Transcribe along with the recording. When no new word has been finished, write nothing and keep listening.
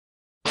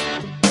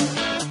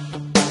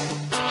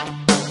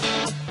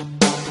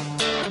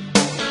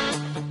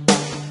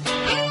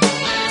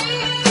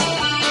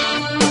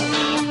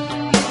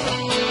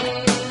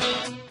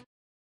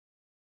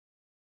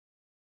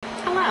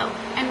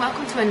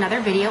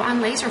another video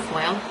on laser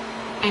foil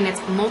and its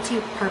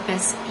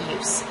multi-purpose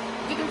use.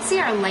 You can see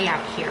our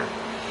layout here.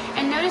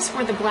 And notice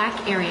where the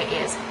black area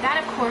is.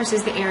 That, of course,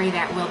 is the area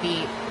that will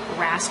be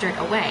rastered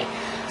away.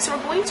 So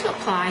we're going to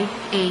apply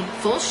a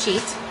full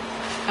sheet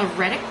of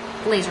red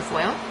laser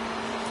foil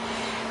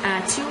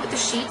to the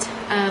sheet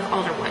of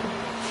alderwood.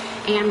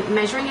 And I'm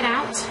measuring it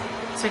out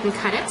so I can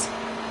cut it.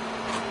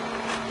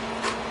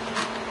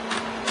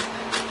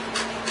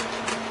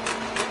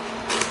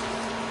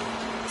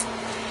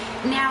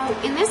 Now,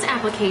 in this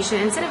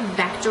application, instead of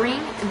vectoring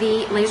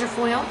the laser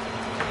foil,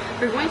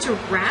 we're going to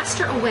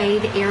raster away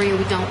the area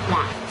we don't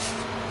want.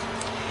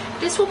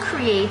 This will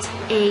create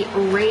a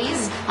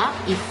raised up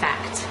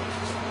effect.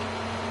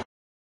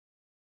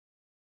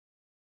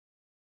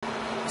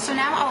 So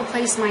now I will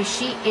place my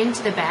sheet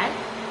into the bed,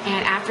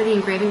 and after the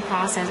engraving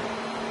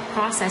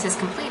process is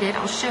completed,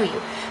 I'll show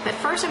you. But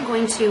first I'm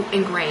going to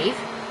engrave,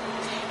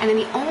 and then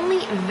the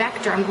only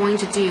vector I'm going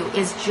to do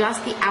is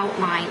just the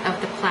outline of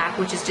the plaque,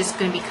 which is just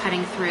going to be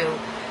cutting through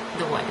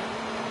the wood.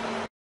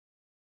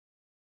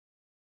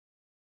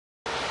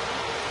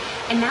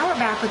 And now we're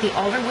back with the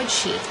alderwood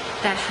sheet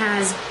that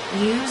has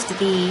used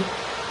the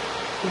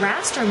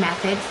raster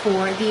method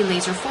for the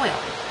laser foil.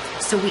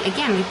 So we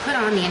put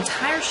on the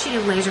entire sheet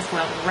of laser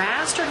foil,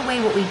 rastered away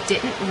what we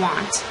didn't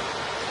want,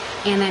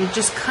 and then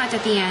just cut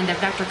at the end, a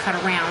vector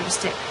cut around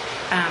just to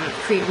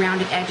create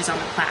rounded edges on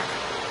the plaque.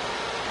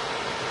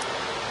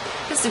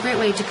 This is a great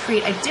way to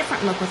create a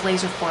different look with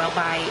laser foil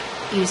by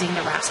using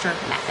the raster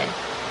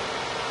method.